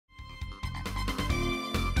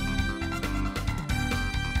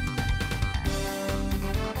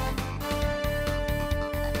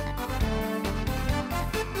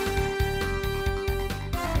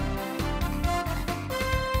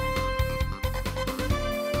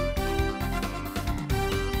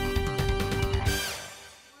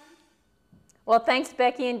Well, thanks,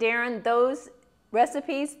 Becky and Darren. Those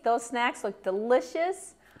recipes, those snacks look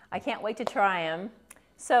delicious. I can't wait to try them.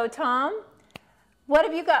 So, Tom, what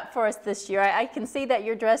have you got for us this year? I can see that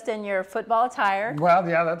you're dressed in your football attire. Well,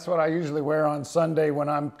 yeah, that's what I usually wear on Sunday when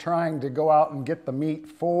I'm trying to go out and get the meat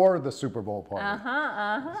for the Super Bowl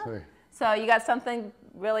party. So you got something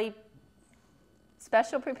really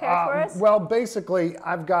special prepared for us? Well, basically,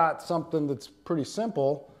 I've got something that's pretty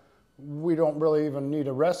simple. We don't really even need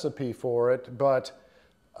a recipe for it, but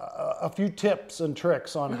a few tips and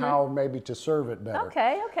tricks on how maybe to serve it better.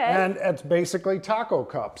 Okay. And it's basically taco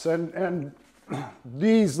cups. And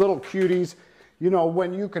these little cuties, you know,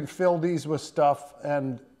 when you can fill these with stuff,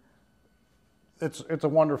 and it's a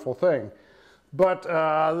wonderful thing. But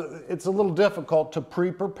it's a little difficult to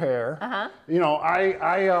pre-prepare. You know,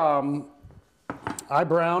 I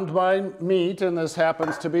browned my meat, and this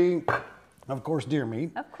happens to be, of course, deer meat.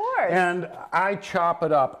 Of course. And I chop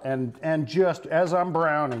it up, and just as I'm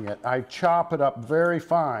browning it, I chop it up very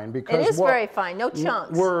fine because it is very fine, no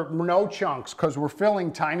chunks. We're no chunks because we're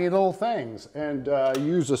filling tiny little things, and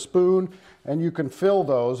use a spoon, and you can fill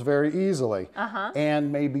those very easily.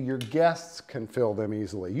 And maybe your guests can fill them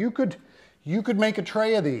easily. You could make a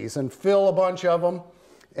tray of these and fill a bunch of them,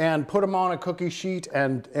 and put them on a cookie sheet,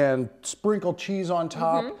 and sprinkle cheese on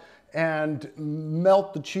top. And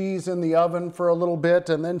melt the cheese in the oven for a little bit,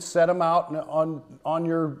 and then set them out on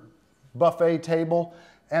your buffet table,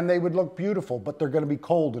 and they would look beautiful, but they're going to be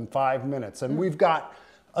cold in 5 minutes. And we've got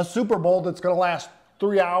a Super Bowl that's going to last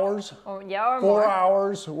 3 hours, or 4 more.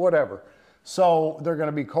 hours, whatever. So they're going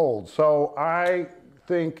to be cold. So I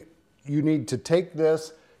think you need to take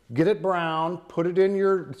this, get it brown, put it in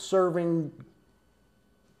your serving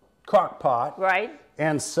crock pot,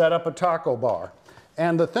 and set up a taco bar.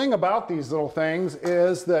 And the thing about these little things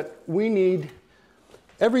is that we need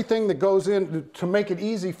everything that goes in to make it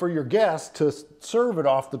easy for your guests to serve it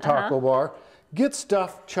off the taco bar. Get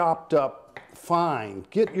stuff chopped up fine.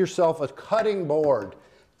 Get yourself a cutting board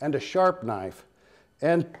and a sharp knife,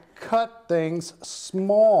 and cut things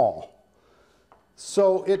small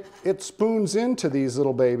so it spoons into these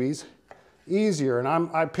little babies easier. And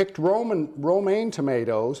I picked romaine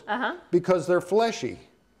tomatoes because they're fleshy.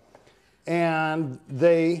 And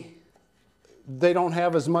they don't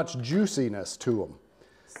have as much juiciness to them.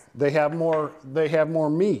 They have more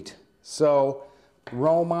meat. So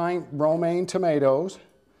romaine tomatoes,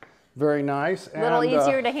 very nice. A little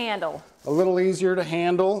easier to handle. A little easier to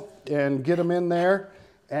handle, and get them in there.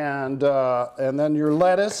 And then your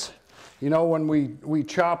lettuce. You know, when we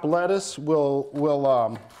chop lettuce,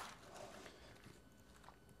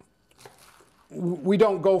 we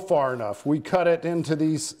don't go far enough. We cut it into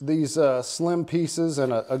these slim pieces,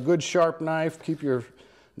 and a good sharp knife. Keep your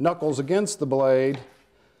knuckles against the blade,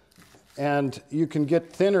 and you can get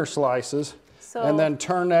thinner slices, and then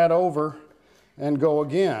turn that over and go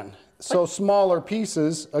again. So smaller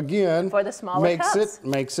pieces, again, for the smaller cups.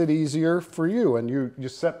 makes it easier for you. And you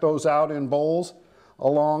set those out in bowls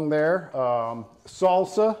along there.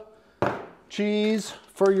 Salsa, cheese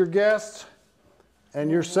for your guests. And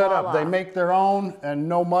you're set up. They make their own, and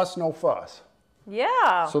no muss, no fuss.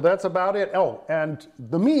 Yeah. So that's about it. Oh, and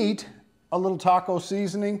the meat, a little taco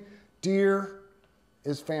seasoning. Deer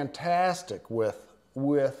is fantastic with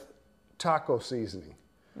taco seasoning.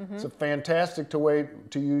 It's a fantastic way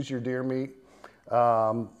to use your deer meat.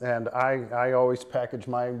 And I always package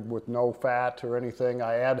mine with no fat or anything.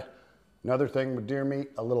 I add another thing with deer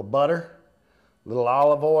meat, a little butter, a little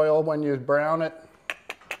olive oil when you brown it.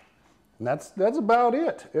 And that's about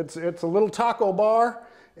it. It's a little taco bar,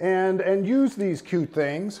 and use these cute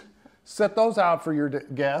things. Set those out for your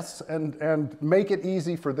guests, and make it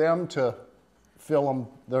easy for them to fill them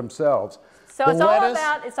themselves. So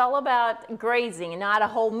it's all about grazing, not a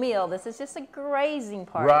whole meal. This is just a grazing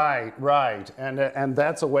part. Right. And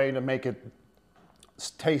that's a way to make it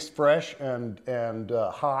taste fresh and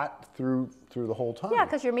hot through the whole time. Yeah,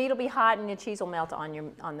 because your meat will be hot, and your cheese will melt on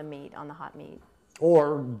the hot meat.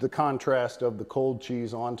 Or the contrast of the cold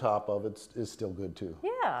cheese on top of it is still good too.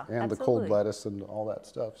 Yeah, and the cold lettuce and all that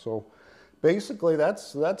stuff. So basically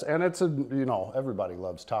that's and it's everybody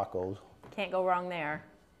loves tacos. Can't go wrong there.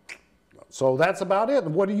 So that's about it.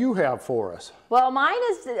 What do you have for us? Well, mine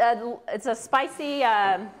is it's a spicy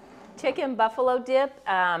chicken buffalo dip.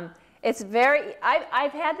 It's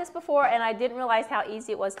I've had this before, and I didn't realize how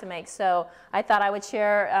easy it was to make. So I thought I would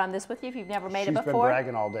share this with you if you've never made it before. She's been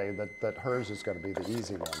bragging all day that hers is going to be the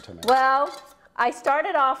easy one to make. Well, I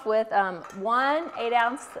started off with 1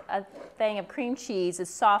 8-ounce thing of cream cheese. It's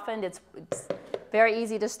softened. It's very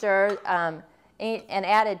easy to stir. And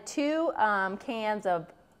added 2 cans of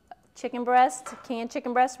chicken breast, canned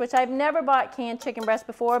chicken breast, which I've never bought canned chicken breast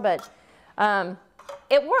before, but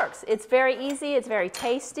it works. It's very easy. It's very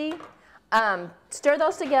tasty. Stir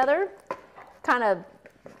those together, kind of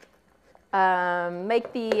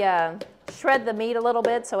shred the meat a little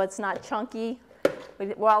bit so it's not chunky.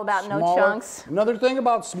 We're all about no chunks. Another thing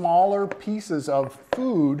about smaller pieces of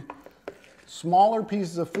food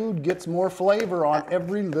gets more flavor on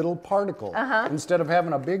every little particle. Instead of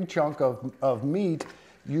having a big chunk of meat,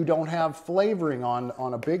 you don't have flavoring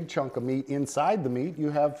on a big chunk of meat inside the meat. You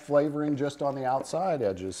have flavoring just on the outside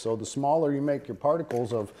edges. So the smaller you make your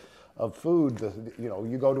particles of food,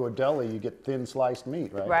 you go to a deli, you get thin sliced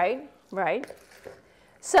meat, right? Right.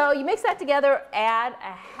 So you mix that together, add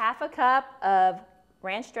a half a cup of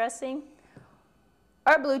ranch dressing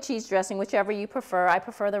or blue cheese dressing, whichever you prefer. I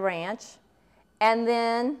prefer the ranch. And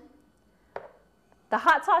then the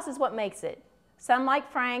hot sauce is what makes it. Some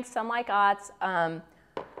like Frank's, some like Ott's.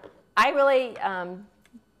 I really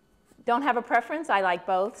don't have a preference. I like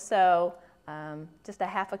both. So just a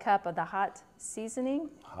half a cup of the hot seasoning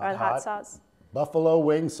or the hot sauce. Buffalo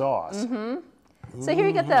wing sauce. So here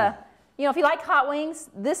you get the, if you like hot wings,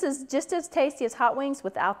 this is just as tasty as hot wings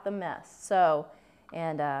without the mess. So,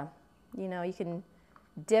 and you can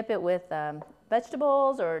dip it with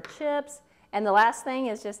vegetables or chips. And the last thing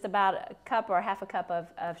is just about a cup or half a cup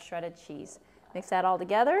of shredded cheese. Mix that all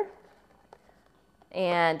together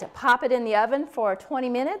and pop it in the oven for 20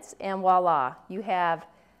 minutes, and voila, you have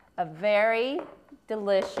a very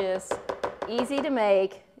delicious, easy to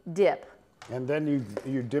make dip. And then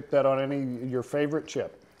you dip that on your favorite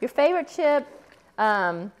chip. Your favorite chip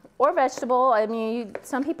or vegetable. I mean,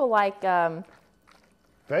 some people like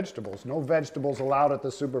vegetables. No vegetables allowed at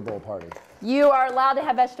the Super Bowl party. You are allowed to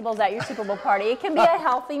have vegetables at your Super Bowl party. It can be a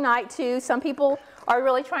healthy night too. Some people are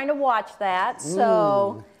really trying to watch that.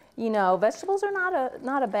 So, vegetables are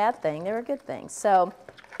not a bad thing. They're a good thing. So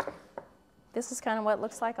this is kind of what it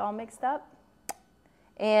looks like all mixed up.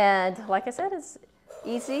 And like I said, it's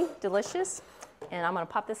easy, delicious. And I'm going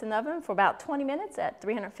to pop this in the oven for about 20 minutes at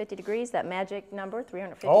 350 degrees, that magic number,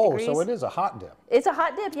 350 degrees. Oh, so it is a hot dip. It's a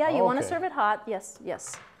hot dip, yeah. You want to serve it hot. Yes,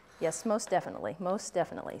 most definitely.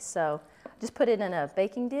 So just put it in a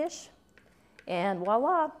baking dish, and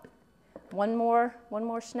voila. One more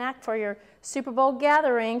snack for your Super Bowl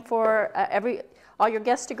gathering for all your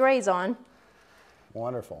guests to graze on.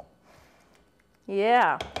 Wonderful.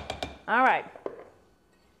 Yeah. All right.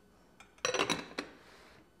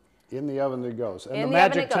 In the oven it goes. And the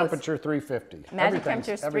magic temperature 350. Magic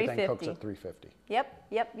temperature is 350. Everything cooks at 350.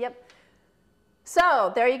 Yep.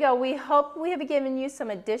 So there you go. We hope we have given you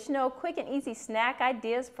some additional quick and easy snack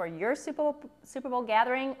ideas for your Super Bowl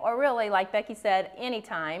gathering, or really, like Becky said,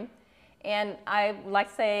 anytime. And I would like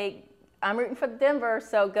to say I'm rooting for Denver,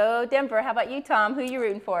 so go Denver. How about you, Tom? Who are you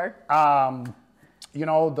rooting for? The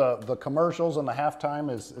commercials and the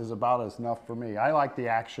halftime is about enough for me. I like the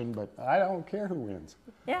action, but I don't care who wins.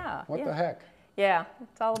 Yeah. What the heck? Yeah,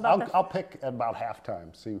 it's all about I'll pick at about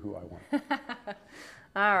halftime, see who I want.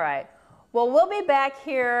 All right. Well, we'll be back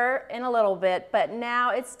here in a little bit, but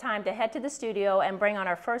now it's time to head to the studio and bring on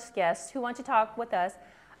our first guests who want to talk with us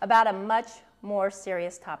about a much more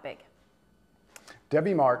serious topic.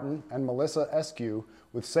 Debbie Martin and Melissa Eskew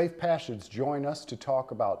with Safe Passage join us to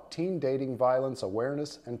talk about teen dating violence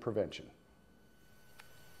awareness and prevention.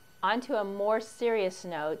 On to a more serious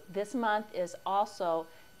note, this month is also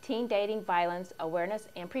Teen Dating Violence Awareness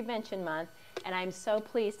and Prevention Month, and I'm so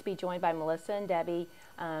pleased to be joined by Melissa and Debbie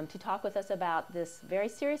to talk with us about this very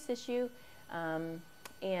serious issue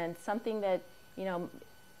and something that,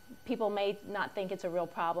 people may not think it's a real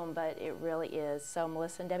problem, but it really is. So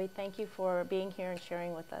Melissa and Debbie, thank you for being here and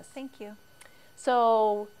sharing with us. Thank you.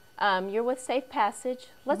 So you're with Safe Passage.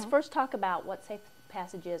 Let's first talk about what Safe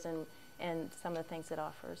Passage is and some of the things it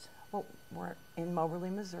offers. Well, we're in Moberly,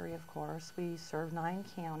 Missouri, of course. We serve 9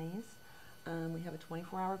 counties. We have a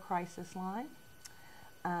 24-hour crisis line.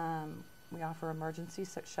 We offer emergency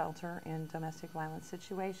shelter in domestic violence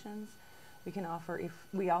situations.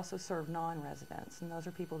 We also serve non-residents, and those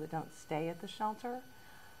are people that don't stay at the shelter.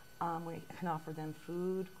 We can offer them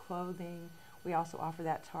food, clothing. We also offer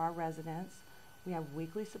that to our residents. We have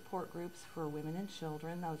weekly support groups for women and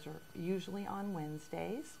children. Those are usually on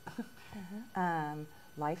Wednesdays.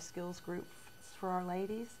 Life skills groups for our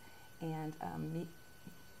ladies, and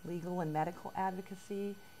legal and medical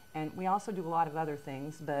advocacy. And we also do a lot of other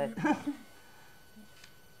things, but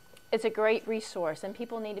it's a great resource, and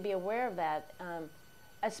people need to be aware of that,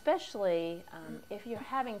 especially if you're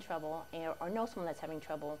having trouble or know someone that's having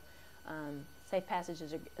trouble. Safe Passage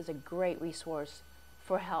is a great resource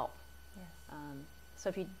for help. yes. So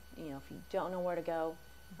if you don't know where to go,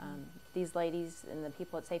 These ladies and the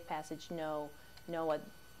people at Safe Passage know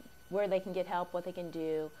where they can get help, what they can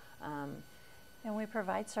do. And we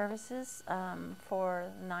provide services for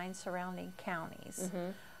 9 surrounding counties.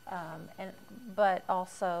 But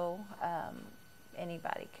also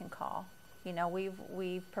anybody can call. You know,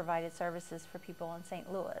 we've provided services for people in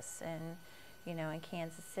St. Louis and, you know, in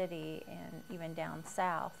Kansas City and even down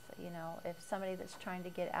south. You know, if somebody that's trying to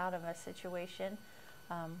get out of a situation,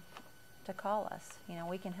 to call us. You know,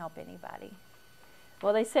 we can help anybody.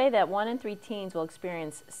 Well, they say that 1 in 3 teens will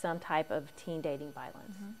experience some type of teen dating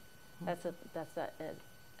violence. That's a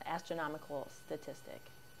astronomical statistic.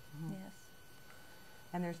 Yes.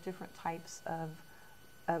 And there's different types of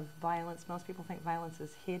violence. Most people think violence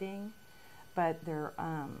is hitting, but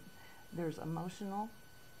there's emotional,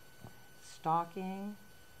 stalking,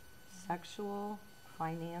 sexual,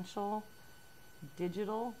 financial,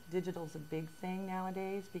 digital. Digital's a big thing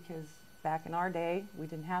nowadays because back in our day, we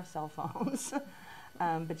didn't have cell phones.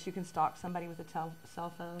 But you can stalk somebody with a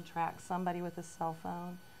cell phone, track somebody with a cell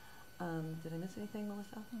phone. Did I miss anything,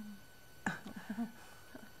 Melissa?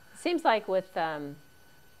 Seems like with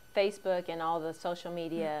Facebook and all the social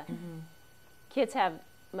media, kids have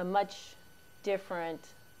a much different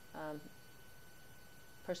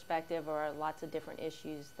perspective or lots of different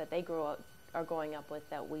issues that they are growing up with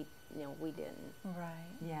that we didn't.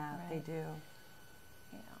 Right. Yeah, right. they do.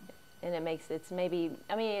 Yeah. And it's maybe,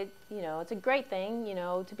 I mean, it's a great thing,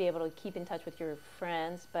 to be able to keep in touch with your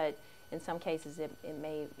friends, but in some cases it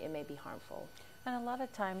may be harmful. And a lot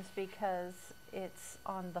of times because it's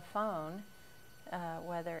on the phone,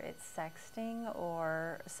 whether it's sexting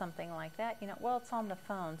or something like that, well, it's on the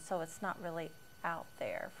phone, so it's not really out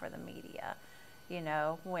there for the media,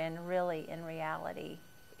 when really in reality,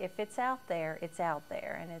 if it's out there, it's out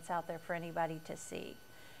there, and it's out there for anybody to see.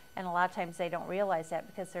 And a lot of times they don't realize that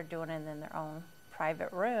because they're doing it in their own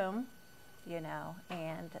private room,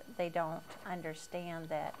 and they don't understand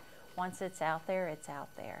that once it's out there, it's out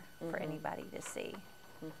there for anybody to see.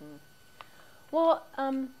 Well,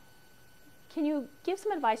 can you give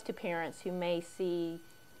some advice to parents who may see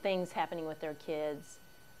things happening with their kids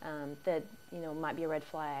that might be a red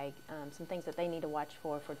flag, some things that they need to watch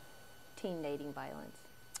for teen dating violence?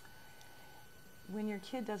 When your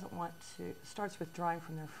kid doesn't want to, starts withdrawing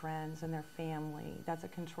from their friends and their family, that's a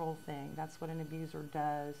control thing. That's what an abuser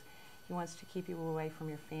does. He wants to keep you away from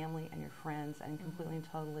your family and your friends and completely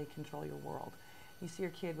and totally control your world. You see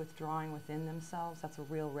your kid withdrawing within themselves, that's a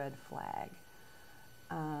real red flag.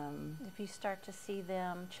 If you start to see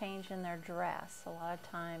them change in their dress, a lot of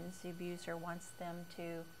times the abuser wants them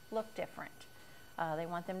to look different. They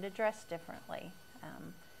want them to dress differently.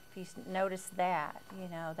 If you notice that,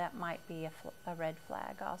 that might be a red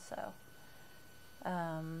flag also.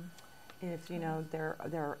 If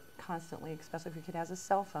they're constantly, especially if your kid has a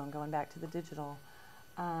cell phone, going back to the digital,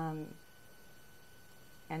 and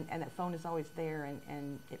that phone is always there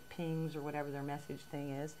and it pings or whatever their message thing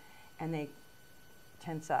is, and they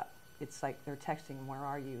tense up. It's like they're texting them, where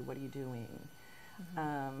are you, what are you doing?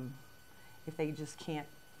 If they just can't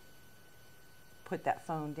put that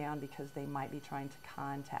phone down because they might be trying to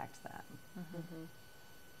contact them.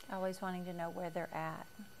 Always wanting to know where they're at,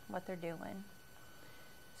 what they're doing.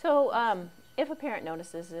 So if a parent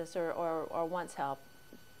notices this or wants help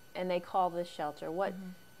and they call this shelter, what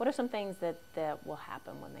are some things that will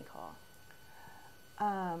happen when they call?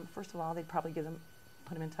 First of all, they'd probably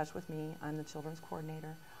put them in touch with me. I'm the children's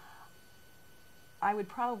coordinator. I would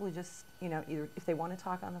probably just, either if they want to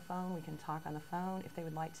talk on the phone, we can talk on the phone. If they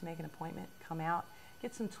would like to make an appointment, come out,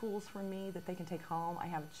 get some tools from me that they can take home. I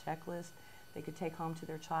have a checklist they could take home to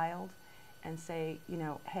their child and say,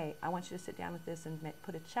 hey, I want you to sit down with this and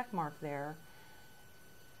put a check mark there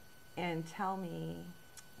and tell me,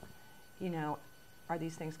 are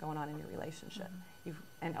these things going on in your relationship?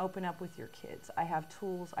 And open up with your kids. I have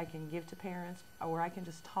tools I can give to parents, or I can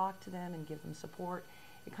just talk to them and give them support.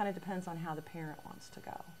 It kind of depends on how the parent wants to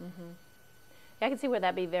go. I can see where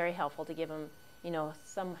that'd be very helpful to give them,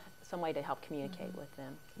 some way to help communicate with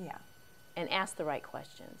them. Yeah. And ask the right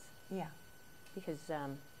questions. Yeah. Because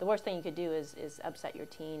the worst thing you could do is upset your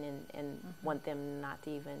teen and want them not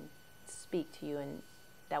to even speak to you, and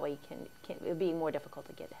that way it would be more difficult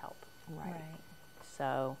to get help. Right.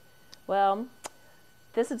 So, well,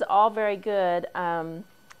 this is all very good.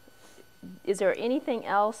 Is there anything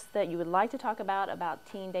else that you would like to talk about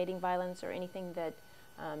teen dating violence, or anything that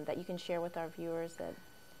that you can share with our viewers? That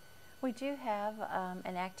we do have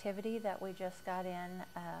an activity that we just got in.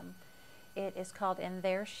 It is called In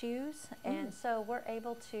Their Shoes, and so we're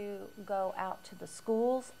able to go out to the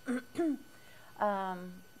schools.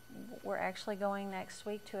 We're actually going next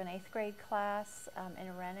week to an 8th grade class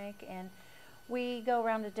in Rennick, and we go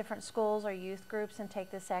around to different schools or youth groups and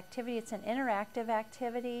take this activity. It's an interactive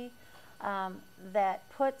activity that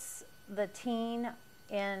puts the teen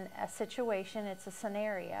in a situation. It's a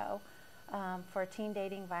scenario for a teen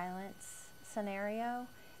dating violence scenario,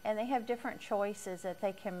 and they have different choices that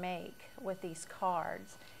they can make with these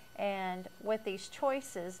cards. And with these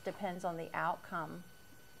choices depends on the outcome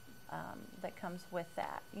that comes with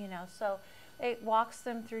that, you know. So it walks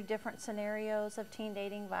them through different scenarios of teen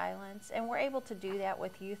dating violence, and we're able to do that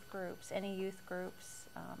with youth groups, any youth groups,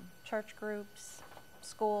 church groups,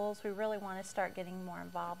 schools. We really want to start getting more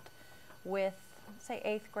involved with, say,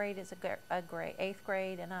 8th grade is a great 8th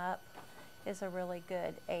grade and up is a really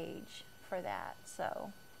good age for that.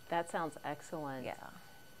 So That sounds excellent. yeah,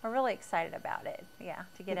 we're really excited about it. Yeah,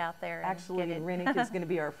 to get out there and Actually, get it. Rennick is going to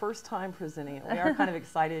be our first time presenting it. We are kind of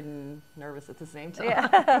excited and nervous at the same time.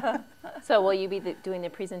 Yeah. So will you be doing the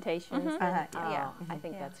presentations? then? Uh-huh, yeah. I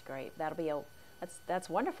think Yeah. that's great. That'll be that's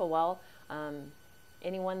wonderful. Well,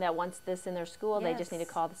 anyone that wants this in their school, they just need to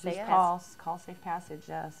Yes. call the Safe Just Pass. call Safe Passage,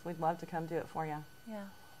 yes. We'd love to come do it for you. Yeah.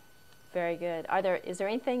 Very good. Is there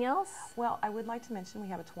anything else? Well, I would like to mention we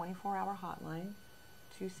have a 24-hour hotline,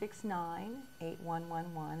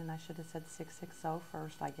 269-8111, and I should have said 660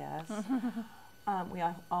 first, I guess. We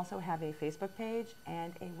also have a Facebook page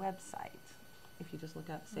and a website. If you just look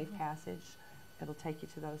up Safe Passage, it'll take you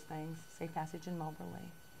to those things. Safe Passage in Moberly.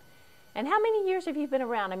 And how many years have you been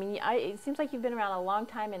around? I mean, it seems like you've been around a long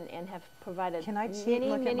time and have provided Can I cheat many, and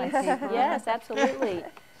look at many, my paper? Yes, absolutely.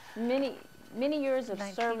 many years of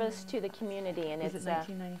 1990. service to the community, and Is it's it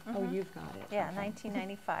 1990? Oh, you've got it. Yeah, Okay.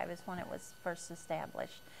 1995 is when it was first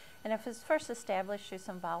established. And it was first established through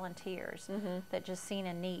some volunteers that just seen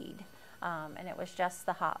a need. And it was just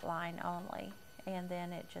the hotline only. And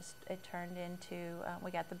then it turned into,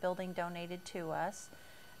 we got the building donated to us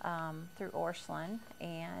through Orslin.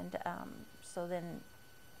 And so then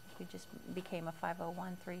we just became a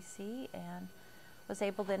 501(c) and was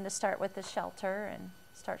able then to start with the shelter and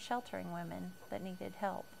start sheltering women that needed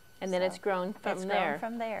help. and then So it's grown from it's there. grown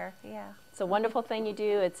from there, yeah. It's a wonderful thing you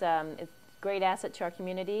do. It's a great asset to our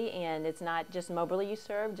community, and it's not just Moberly you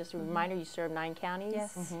serve. Just a reminder, you serve 9 counties.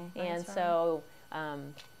 Yes. And That's right. so,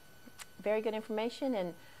 very good information.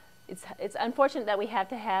 And it's unfortunate that we have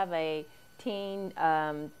to have a teen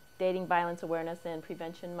dating violence awareness and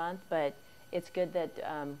prevention month, but it's good that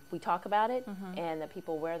we talk about it and that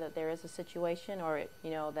people aware that there is a situation, or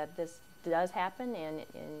that this does happen, and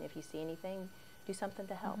if you see anything, do something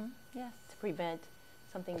to help Yes. to prevent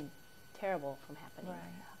something terrible from happening.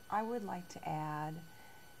 Right. I would like to add,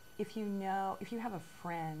 if you have a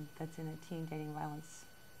friend that's in a teen dating violence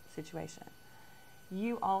situation,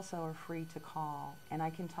 you also are free to call, and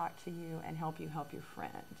I can talk to you and help you help your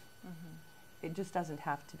friend. It just doesn't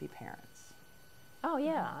have to be parents. Oh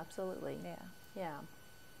yeah, absolutely. Yeah. Yeah.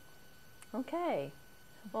 Okay.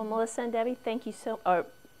 Well, Melissa and Debbie, thank you so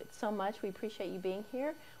much. We appreciate you being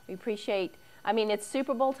here. We appreciate. I mean, it's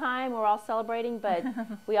Super Bowl time. We're all celebrating, but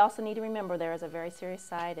we also need to remember there is a very serious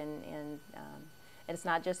side, and it's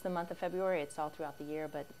not just the month of February. It's all throughout the year,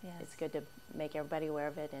 but Yes. it's good to make everybody aware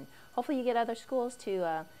of it, and hopefully you get other schools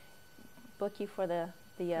to book you for the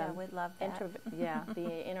Yeah, we'd love that. the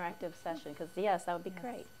interactive session, because yes, that would be Yes.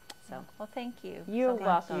 great. So Well, thank you. you're Thank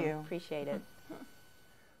welcome. you. Appreciate it.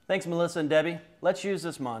 Thanks, Melissa and Debbie. Let's use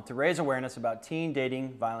this month to raise awareness about teen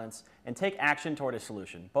dating violence and take action toward a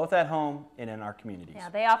solution, both at home and in our communities. Yeah,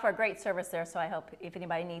 they offer a great service there, so I hope if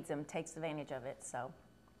anybody needs them, takes advantage of it. So,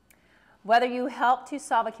 whether you help to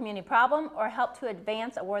solve a community problem or help to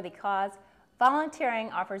advance a worthy cause,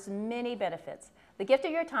 volunteering offers many benefits. The gift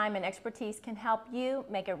of your time and expertise can help you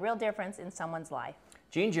make a real difference in someone's life.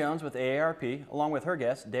 Jean Jones with AARP, along with her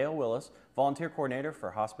guest, Dale Willis, volunteer coordinator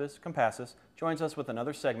for Hospice Compassus, joins us with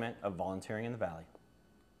another segment of Volunteering in the Valley.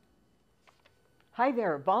 Hi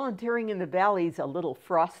there. Volunteering in the Valley's a little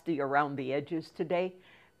frosty around the edges today,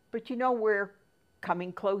 but we're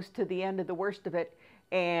coming close to the end of the worst of it,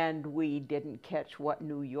 and we didn't catch what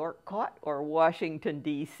New York caught or Washington,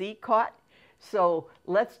 D.C. caught. So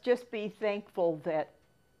let's just be thankful that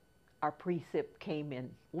our precip came in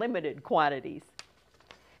limited quantities.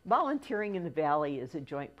 Volunteering in the Valley is a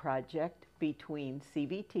joint project between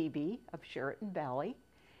CVTV of Sheraton Valley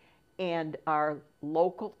and our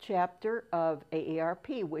local chapter of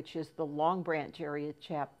AARP, which is the Long Branch area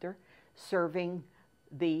chapter, serving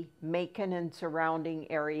the Macon and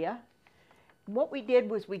surrounding area. What we did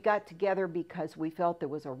was we got together because we felt there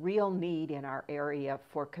was a real need in our area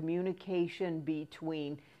for communication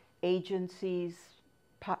between agencies,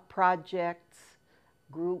 projects,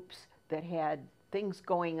 groups that had things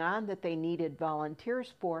going on that they needed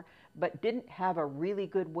volunteers for, but didn't have a really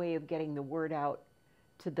good way of getting the word out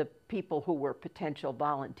to the people who were potential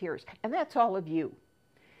volunteers. And that's all of you.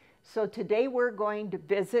 So today we're going to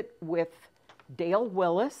visit with Dale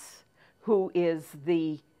Willis, who is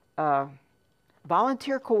the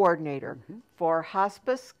volunteer coordinator for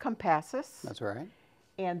Hospice Compassus. That's right.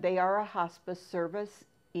 And they are a hospice service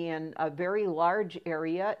in a very large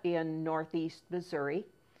area in northeast Missouri.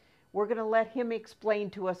 We're going to let him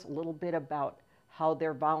explain to us a little bit about how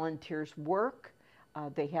their volunteers work.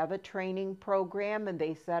 They have a training program and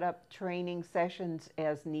they set up training sessions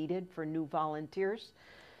as needed for new volunteers.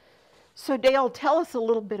 So Dale, tell us a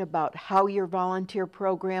little bit about how your volunteer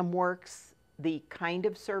program works, the kind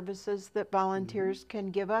of services that volunteers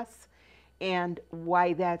can give us, and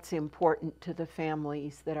why that's important to the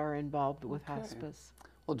families that are involved with hospice.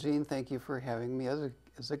 Well, Jean, thank you for having me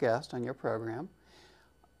as a guest on your program.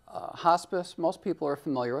 Hospice, most people are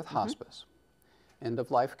familiar with hospice,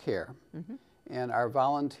 end-of-life care. And our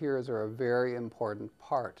volunteers are a very important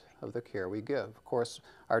part of the care we give. Of course,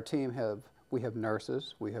 our team we have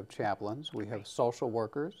nurses, we have chaplains, we have social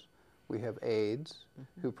workers, we have aides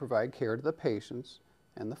who provide care to the patients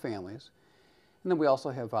and the families. And then we also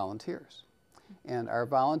have volunteers. And our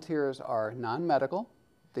volunteers are non-medical.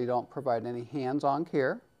 They don't provide any hands-on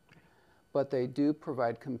care, but they do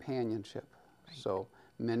provide companionship. So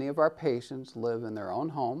many of our patients live in their own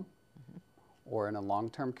home or in a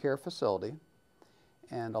long-term care facility,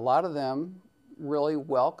 and a lot of them really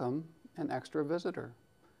welcome an extra visitor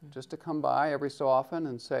just to come by every so often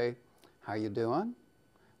and say, how you doing?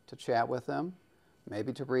 To chat with them,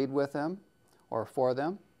 maybe to read with them or for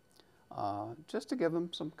them, just to give them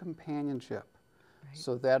some companionship.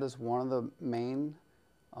 So that is one of the main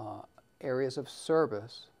areas of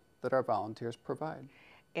service that our volunteers provide.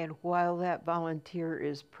 And while that volunteer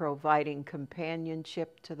is providing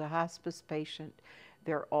companionship to the hospice patient,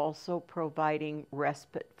 they're also providing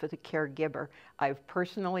respite for the caregiver. I've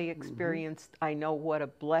personally experienced, I know what a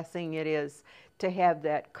blessing it is to have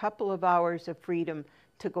that couple of hours of freedom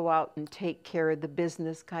to go out and take care of the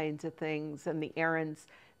business kinds of things and the errands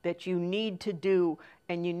that you need to do,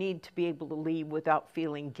 and you need to be able to leave without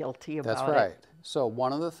feeling guilty about it. That's right. So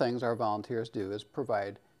one of the things our volunteers do is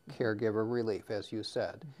provide caregiver relief, as you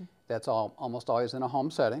said. That's almost always in a home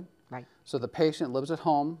setting. Right. So the patient lives at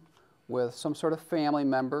home with some sort of family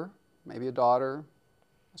member, maybe a daughter,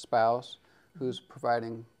 a spouse, who's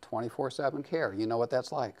providing 24/7 care. You know what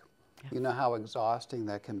that's like. You know how exhausting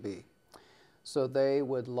that can be. So they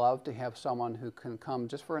would love to have someone who can come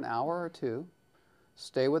just for an hour or two,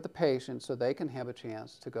 stay with the patient so they can have a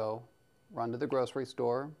chance to go run to the grocery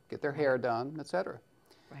store, get their hair done, etc.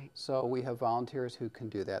 Right. So we have volunteers who can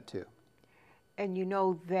do that too. And you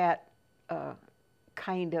know that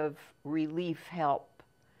kind of relief help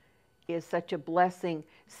is such a blessing,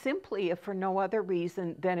 simply if for no other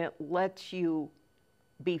reason than it lets you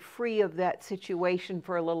be free of that situation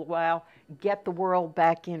for a little while, get the world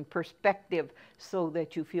back in perspective so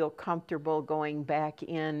that you feel comfortable going back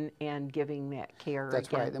in and giving that care again.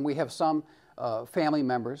 That's right. And we have some family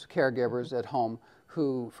members, caregivers at home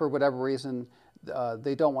who, for whatever reason,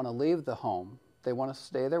 they don't want to leave the home. They want to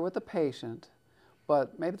stay there with the patient,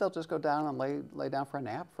 but maybe they'll just go down and lay down for a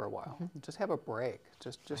nap for a while. Just have a break.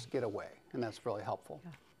 Just get away. And that's really helpful.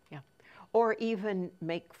 Yeah. Or even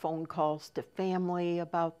make phone calls to family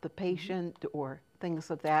about the patient or things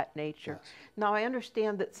of that nature. Yes. Now, I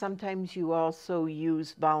understand that sometimes you also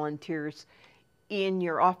use volunteers in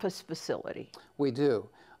your office facility. We do.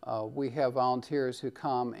 We have volunteers who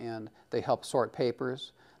come and they help sort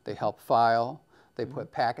papers, they help file, they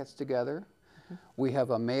put packets together. We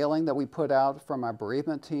have a mailing that we put out from our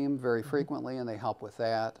bereavement team very frequently, and they help with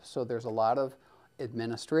that. So there's a lot of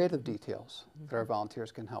administrative details that our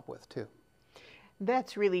volunteers can help with too.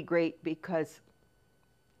 That's really great, because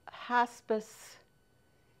hospice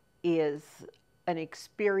is an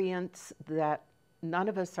experience that none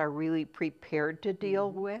of us are really prepared to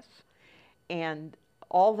deal with, and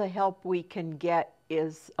all the help we can get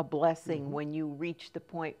is a blessing when you reach the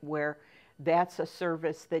point where that's a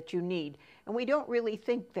service that you need. And we don't really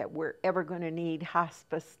think that we're ever going to need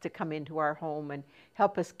hospice to come into our home and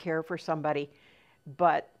help us care for somebody.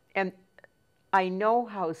 And I know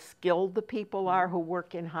how skilled the people are who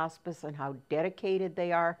work in hospice and how dedicated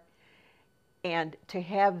they are. And to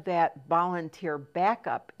have that volunteer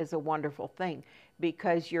backup is a wonderful thing,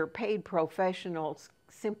 because your paid professionals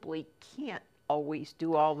simply can't always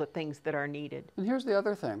do all the things that are needed. And here's the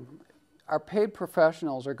other thing. Our paid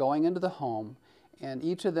professionals are going into the home, and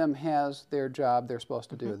each of them has their job they're supposed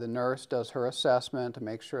to do. The nurse does her assessment to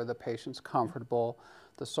make sure the patient's comfortable.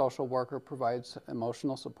 The social worker provides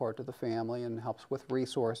emotional support to the family and helps with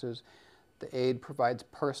resources. The aide provides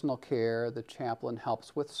personal care. The chaplain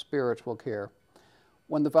helps with spiritual care.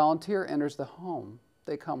 When the volunteer enters the home,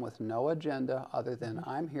 they come with no agenda other than,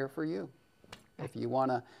 I'm here for you. If you want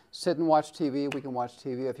to sit and watch TV, we can watch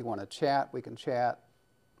TV. If you want to chat, we can chat.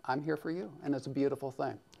 I'm here for you, and it's a beautiful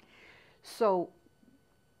thing. So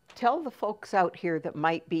tell the folks out here that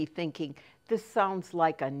might be thinking, this sounds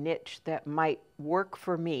like a niche that might work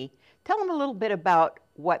for me. Tell them a little bit about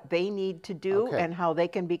what they need to do and how they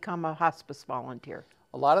can become a hospice volunteer.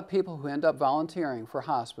 A lot of people who end up volunteering for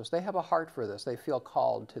hospice, they have a heart for this. They feel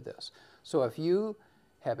called to this. So if you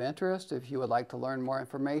have interest, if you would like to learn more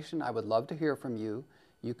information, I would love to hear from you.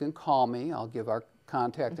 You can call me. I'll give our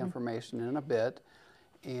contact information in a bit.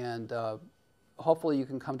 And hopefully you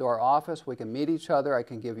can come to our office. We can meet each other. I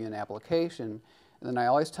can give you an application. And then I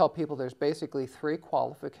always tell people there's basically 3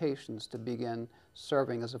 qualifications to begin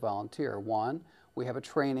serving as a volunteer. One, we have a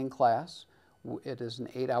training class. It is an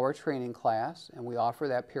 8-hour training class, and we offer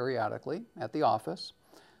that periodically at the office.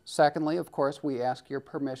 Secondly, of course, we ask your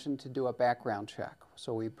permission to do a background check.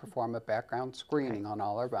 So we perform a background screening on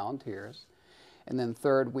all our volunteers. And then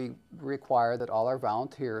third, we require that all our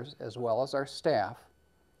volunteers, as well as our staff,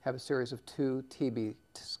 have a series of 2 TB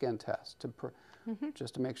skin tests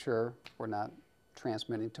just to make sure we're not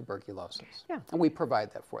transmitting tuberculosis. Yeah. And we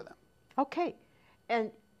provide that for them. Okay.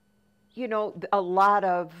 And, you know, a lot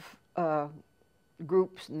of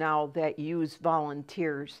groups now that use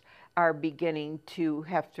volunteers are beginning to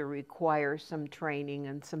have to require some training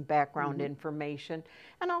and some background information.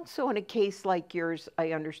 And also in a case like yours,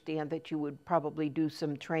 I understand that you would probably do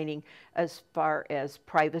some training as far as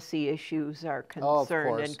privacy issues are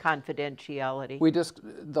concerned and confidentiality. We just,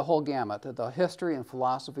 the whole gamut, the history and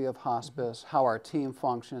philosophy of hospice, how our team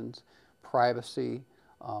functions, privacy,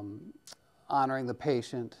 honoring the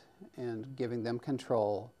patient and giving them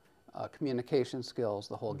control, communication skills,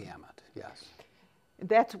 the whole gamut, yes.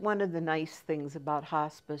 That's one of the nice things about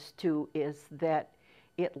hospice, too, is that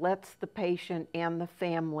it lets the patient and the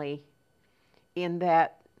family in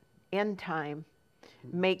that end time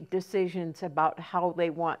make decisions about how they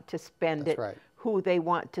want to spend it, who they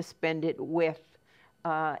want to spend it with,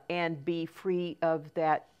 and be free of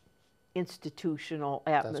that institutional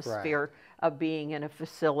atmosphere of being in a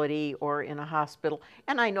facility or in a hospital.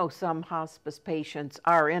 And I know some hospice patients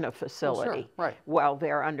are in a facility while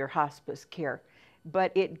they're under hospice care.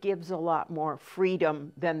 But it gives a lot more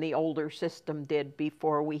freedom than the older system did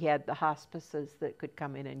before we had the hospices that could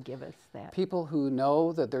come in and give us that. People who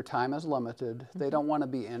know that their time is limited, they don't want to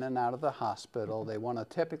be in and out of the hospital. They want to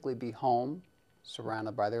typically be home,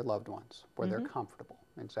 surrounded by their loved ones, where they're comfortable,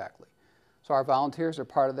 exactly. So our volunteers are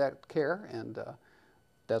part of that care, and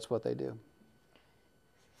that's what they do.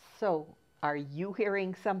 So are you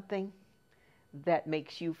hearing something that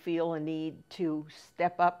makes you feel a need to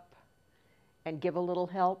step up and give a little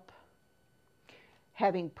help?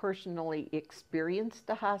 Having personally experienced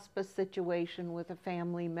a hospice situation with a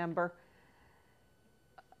family member,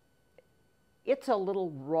 it's a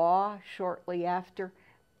little raw shortly after,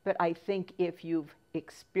 but I think if you've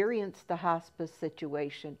experienced a hospice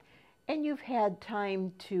situation and you've had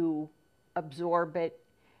time to absorb it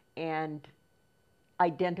and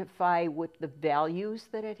identify with the values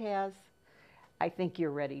that it has, I think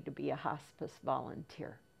you're ready to be a hospice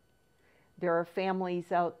volunteer. There are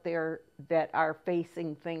families out there that are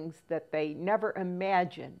facing things that they never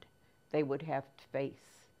imagined they would have to face.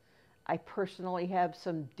 I personally have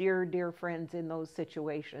some dear, dear friends in those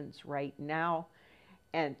situations right now,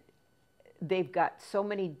 and they've got so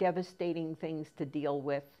many devastating things to deal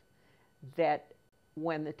with that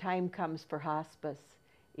when the time comes for hospice,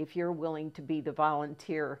 if you're willing to be the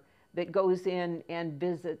volunteer that goes in and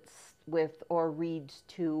visits with or reads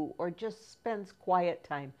to or just spends quiet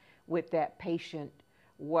time with that patient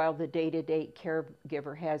while the day-to-day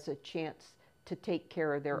caregiver has a chance to take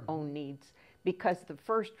care of their own needs. Because the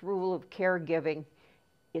first rule of caregiving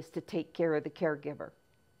is to take care of the caregiver.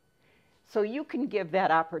 So you can give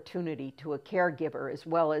that opportunity to a caregiver as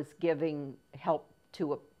well as giving help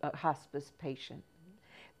to a hospice patient.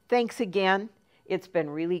 Thanks again. It's been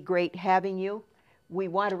really great having you. We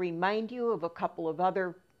want to remind you of a couple of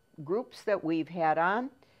other groups that we've had on.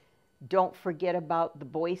 Don't forget about the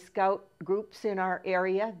Boy Scout groups in our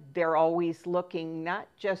area. They're always looking not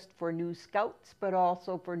just for new scouts, but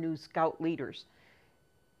also for new scout leaders.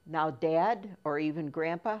 Now, Dad, or even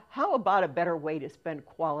Grandpa, how about a better way to spend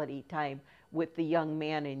quality time with the young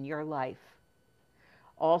man in your life?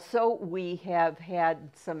 Also, we have had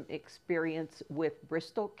some experience with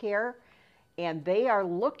Bristol Care, and they are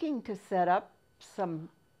looking to set up some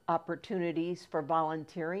opportunities for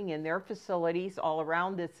volunteering in their facilities all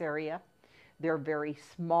around this area. They're very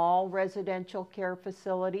small residential care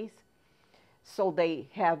facilities, so they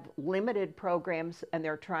have limited programs and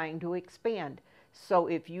they're trying to expand. So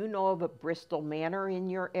if you know of a Bristol Manor in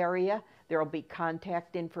your area, there will be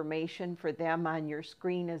contact information for them on your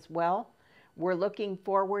screen as well. We're looking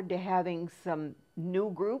forward to having some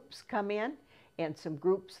new groups come in and some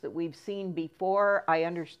groups that we've seen before. I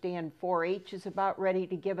understand 4-H is about ready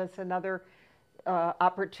to give us another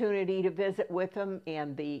opportunity to visit with them,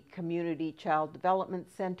 and the Community Child Development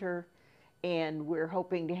Center. And we're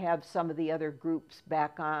hoping to have some of the other groups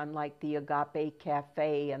back on, like the Agape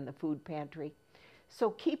Cafe and the Food Pantry. So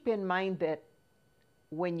keep in mind that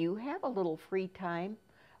when you have a little free time,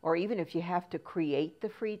 or even if you have to create the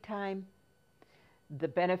free time, the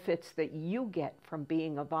benefits that you get from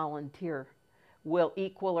being a volunteer will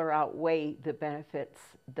equal or outweigh the benefits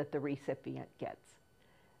that the recipient gets.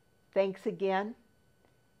 Thanks again.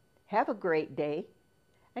 Have a great day.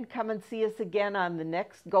 And come and see us again on the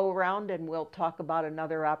next go-around, and we'll talk about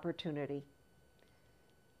another opportunity.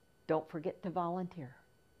 Don't forget to volunteer.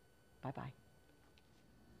 Bye-bye.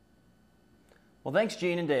 Well, thanks,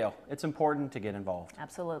 Jean and Dale. It's important to get involved.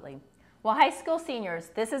 Absolutely. Well, high school seniors,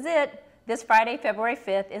 this is it. This Friday, February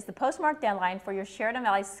 5th, is the postmark deadline for your Sheridan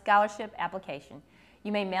Valley Scholarship application.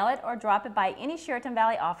 You may mail it or drop it by any Sheridan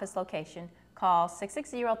Valley office location. Call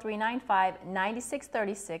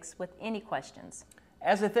 660-395-9636 with any questions.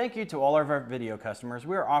 As a thank you to all of our video customers,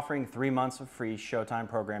 we are offering 3 months of free Showtime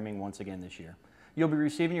programming once again this year. You'll be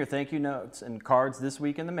receiving your thank you notes and cards this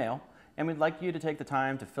week in the mail, and we'd like you to take the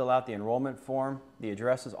time to fill out the enrollment form. The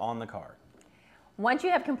address is on the card. Once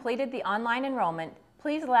you have completed the online enrollment,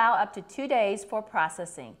 please allow up to 2 days for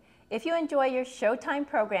processing. If you enjoy your Showtime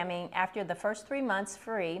programming after the first 3 months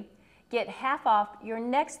free, get half off your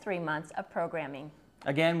next 3 months of programming.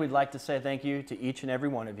 Again, we'd like to say thank you to each and every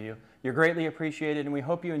one of you. You're greatly appreciated, and we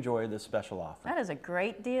hope you enjoy this special offer. That is a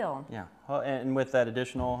great deal. Yeah, well, and with that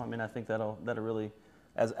additional, I mean, I think that'll really,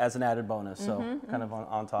 as an added bonus, so kind of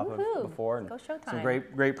on top of before. And Go Showtime. some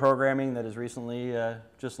great programming that is recently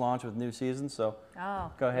just launched with new seasons, so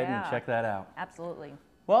go ahead and check that out. Absolutely.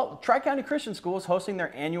 Well, Tri-County Christian School is hosting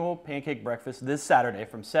their annual pancake breakfast this Saturday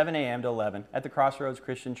from 7 a.m. to 11 at the Crossroads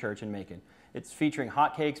Christian Church in Macon. It's featuring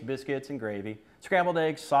hot cakes, biscuits, and gravy, scrambled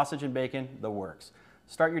eggs, sausage and bacon, the works.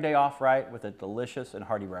 Start your day off right with a delicious and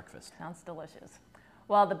hearty breakfast. Sounds delicious.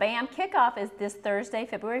 Well, the BAM kickoff is this Thursday,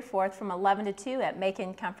 February 4th from 11 to 2 at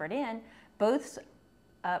Macon Comfort Inn. Booths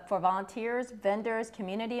for volunteers, vendors,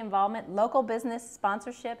 community involvement, local business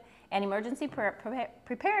sponsorship, and emergency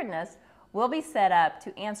preparedness will be set up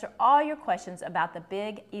to answer all your questions about the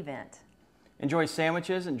big event. Enjoy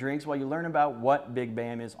sandwiches and drinks while you learn about what Big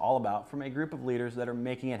BAM is all about from a group of leaders that are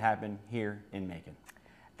making it happen here in Macon.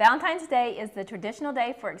 Valentine's Day is the traditional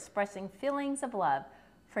day for expressing feelings of love.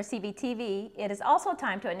 For CVTV, it is also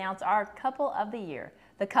time to announce our couple of the year.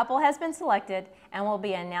 The couple has been selected and will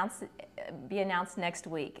be announced next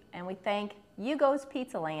week. And we thank Hugo's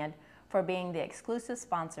Pizza Land for being the exclusive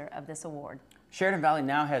sponsor of this award. Sheridan Valley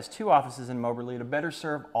now has 2 offices in Moberly to better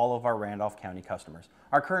serve all of our Randolph County customers.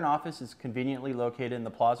 Our current office is conveniently located in the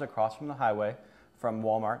plaza across from the highway from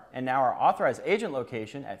Walmart, and now our authorized agent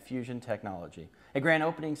location at Fusion Technology. A grand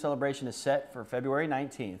opening celebration is set for February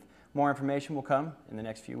 19th. More information will come in the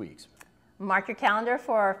next few weeks. Mark your calendar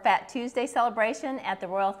for Fat Tuesday celebration at the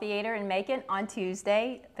Royal Theater in Macon on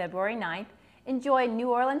Tuesday, February 9th. Enjoy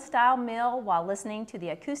New Orleans-style meal while listening to the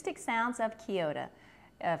acoustic sounds of Kyoto.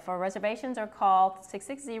 For reservations, or call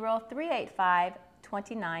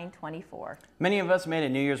 660-385-2924. Many of us made a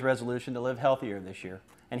New Year's resolution to live healthier this year,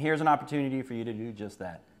 and here's an opportunity for you to do just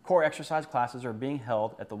that. Core exercise classes are being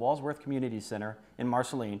held at the Walsworth Community Center in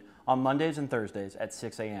Marceline on Mondays and Thursdays at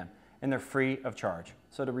 6 a.m., and they're free of charge.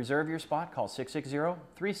 So to reserve your spot, call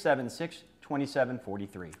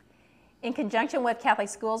 660-376-2743. In conjunction with Catholic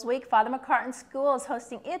Schools Week, Father McCartan School is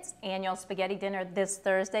hosting its annual spaghetti dinner this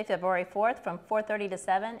Thursday, February 4th from 4:30 to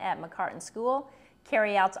 7 at McCartan School.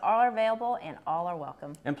 Carryouts are available and all are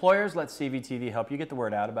welcome. Employers, let CVTV help you get the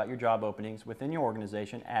word out about your job openings within your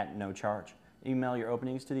organization at no charge. Email your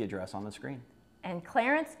openings to the address on the screen. And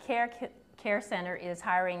Clarence Care Center is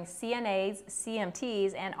hiring CNAs,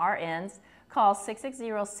 CMTs, and RNs. Call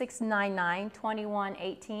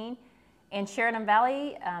 660-699-2118. And Sheridan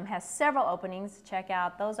Valley has several openings. Check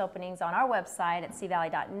out those openings on our website at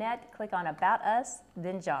cvalley.net. Click on About Us,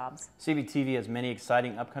 then Jobs. CVTV has many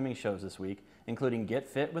exciting upcoming shows this week, including Get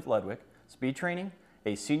Fit with Ludwig, Speed Training,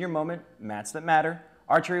 A Senior Moment, Mats That Matter,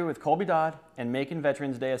 Archery with Colby Dodd, and Macon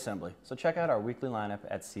Veterans Day Assembly. So check out our weekly lineup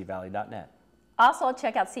at cvalley.net. Also,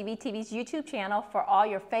 check out CBTV's YouTube channel for all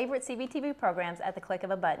your favorite CBTV programs at the click of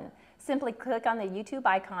a button. Simply click on the YouTube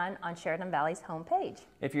icon on Sheridan Valley's homepage.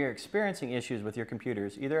 If you're experiencing issues with your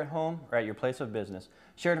computers, either at home or at your place of business,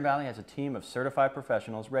 Sheridan Valley has a team of certified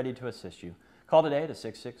professionals ready to assist you. Call today to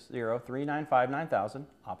 660-395-9000,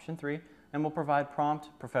 option 3, and we'll provide prompt,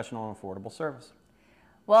 professional, and affordable service.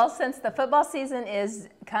 Well, since the football season is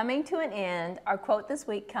coming to an end, our quote this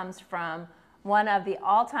week comes from one of the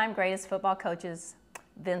all-time greatest football coaches,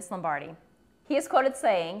 Vince Lombardi. He is quoted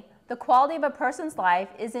saying, "The quality of a person's life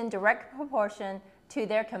is in direct proportion to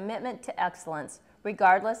their commitment to excellence,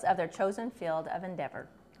 regardless of their chosen field of endeavor."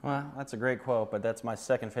 Well, that's a great quote, but that's my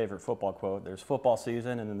second favorite football quote. There's football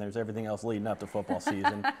season, and then there's everything else leading up to football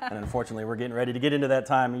season. And unfortunately, we're getting ready to get into that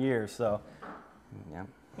time of year, so yeah.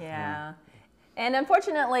 Yeah. And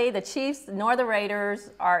unfortunately, the Chiefs nor the Raiders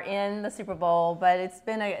are in the Super Bowl, but it's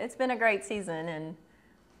been a great season, and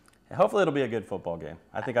Hopefully it'll be a good football game.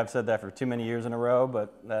 I think I've said that for too many years in a row,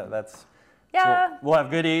 but that's yeah. we'll have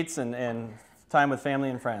good eats and time with family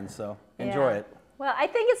and friends, so enjoy it. Well, I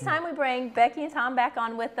think it's time we bring Becky and Tom back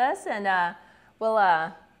on with us, and we'll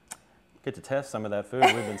get to test some of that food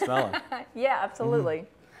we've been smelling. Yeah, absolutely.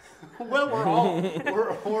 Well,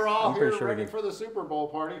 we're all here sure ready for the Super Bowl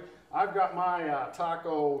party. I've got my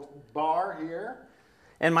taco bar here.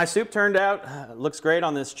 And my soup turned out, looks great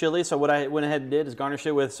on this chili, so what I went ahead and did is garnish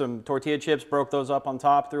it with some tortilla chips, broke those up on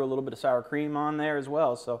top, threw a little bit of sour cream on there as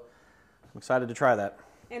well, so I'm excited to try that.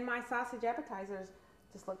 And my sausage appetizers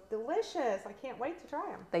just look delicious. I can't wait to try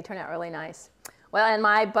them. They turn out really nice. Well, and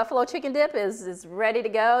my buffalo chicken dip is ready to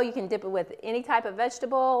go. You can dip it with any type of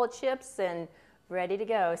vegetable, chips, and ready to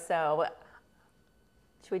go. So,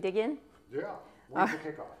 should we dig in? Yeah, when's the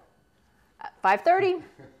kickoff? 5:30.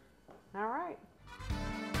 All right.